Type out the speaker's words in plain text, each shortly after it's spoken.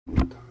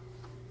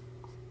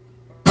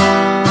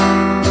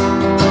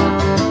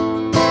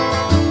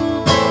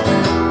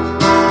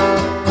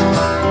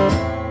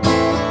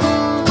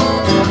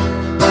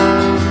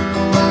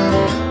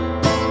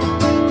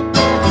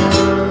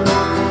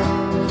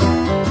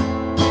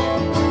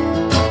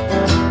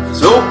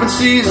open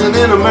season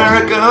in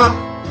America.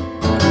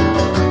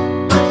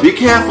 Be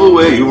careful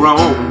where you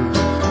roam.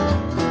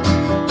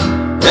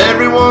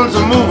 Everyone's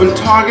a moving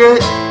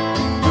target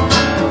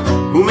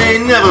who may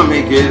never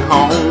make it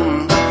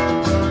home.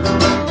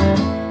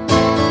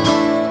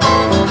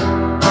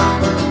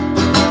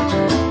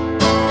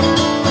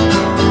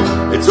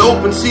 It's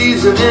open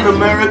season in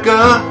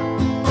America.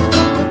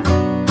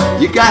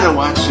 You gotta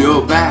watch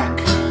your back.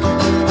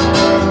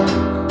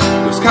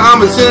 There's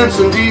common sense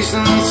and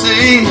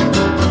decency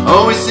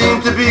always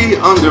seem to be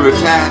under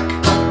attack.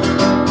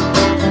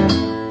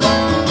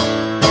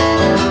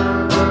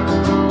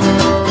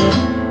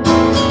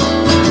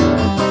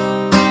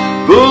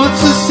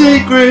 Bullets are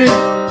sacred,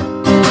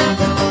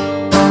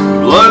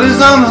 blood is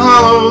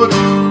unhallowed,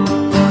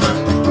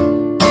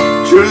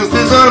 truth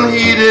is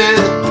unheeded,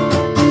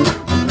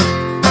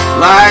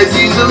 lies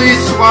easily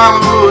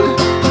swallowed.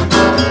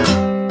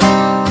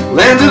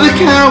 Land of the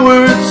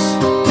cowards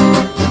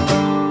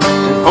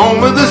and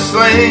home of the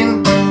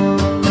slain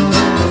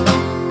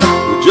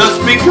will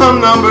just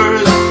become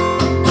numbers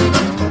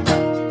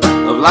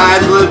of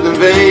lives lived in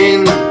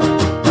vain.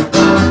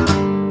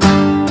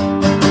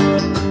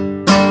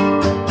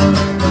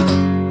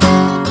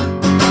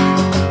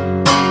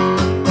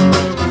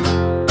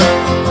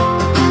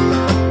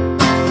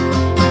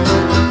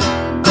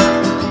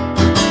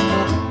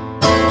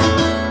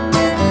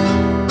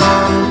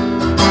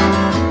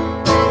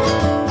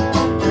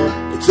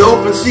 It's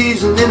open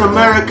season in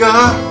America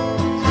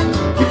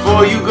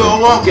before you go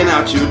walking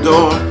out your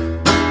door.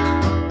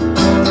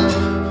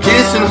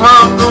 Kiss and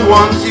hug the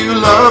ones you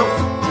love,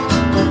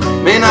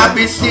 may not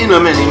be seeing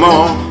them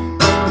anymore.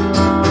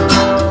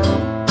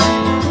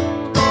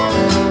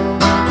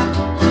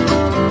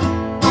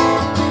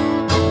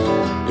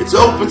 It's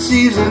open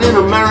season in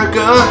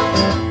America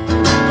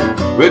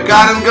where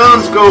God and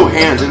guns go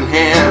hand in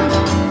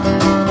hand.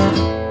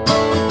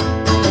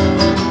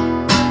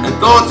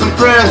 Thoughts and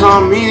prayers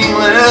are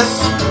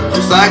meaningless,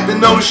 just like the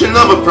notion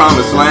of a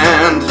promised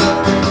land.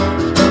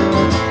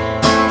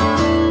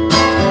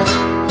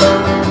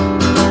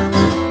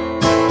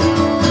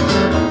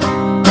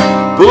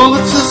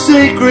 Bullets are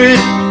sacred,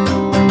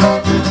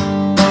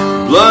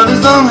 blood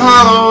is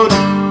unhallowed,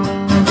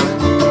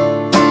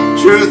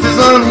 truth is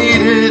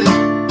unheeded,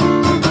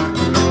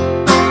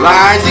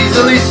 lies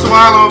easily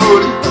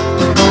swallowed.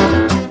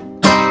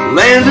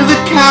 Land of the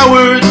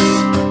cowards,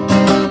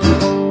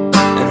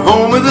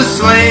 home of the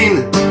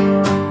slain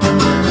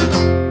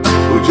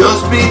will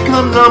just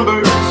become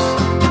numbers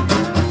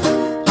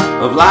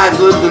of lives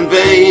lived in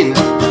vain.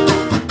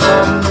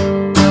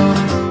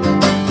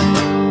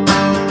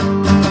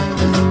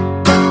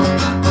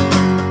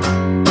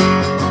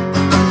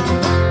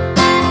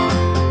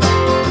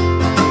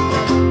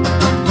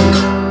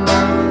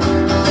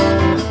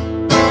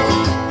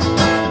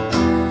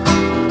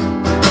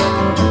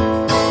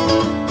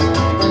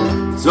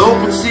 It's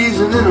open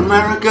season in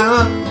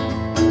America.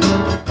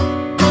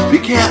 Be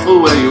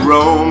careful where you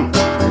roam,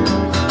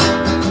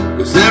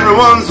 'cause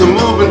everyone's a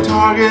moving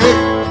target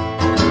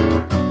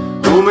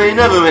who may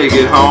never make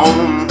it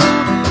home.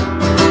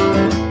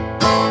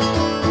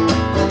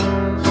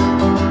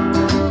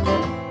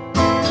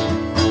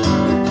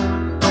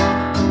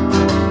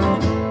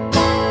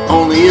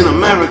 Only in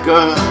America,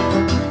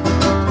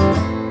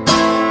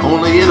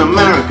 only in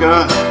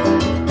America,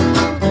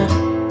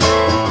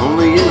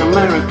 only in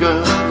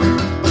America.